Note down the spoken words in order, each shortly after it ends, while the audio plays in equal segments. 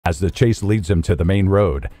As the chase leads him to the main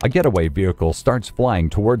road, a getaway vehicle starts flying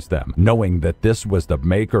towards them. Knowing that this was the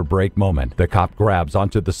make or break moment, the cop grabs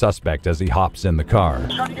onto the suspect as he hops in the car.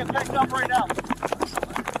 Trying to get picked up right now.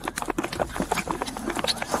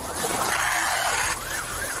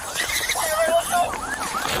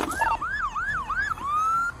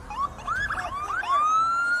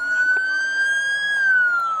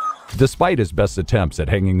 Despite his best attempts at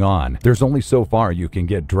hanging on, there's only so far you can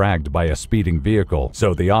get dragged by a speeding vehicle,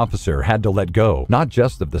 so the officer had to let go, not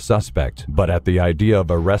just of the suspect, but at the idea of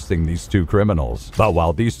arresting these two criminals. But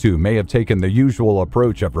while these two may have taken the usual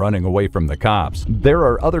approach of running away from the cops, there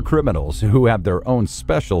are other criminals who have their own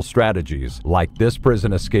special strategies, like this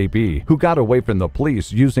prison escapee, who got away from the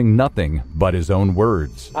police using nothing but his own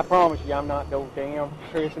words. I promise you I'm not no damn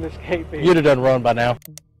prison escapee. You'd have done run by now.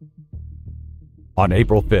 On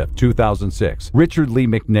April 5, 2006, Richard Lee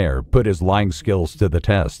McNair put his lying skills to the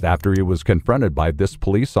test after he was confronted by this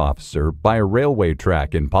police officer by a railway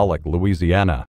track in Pollock, Louisiana.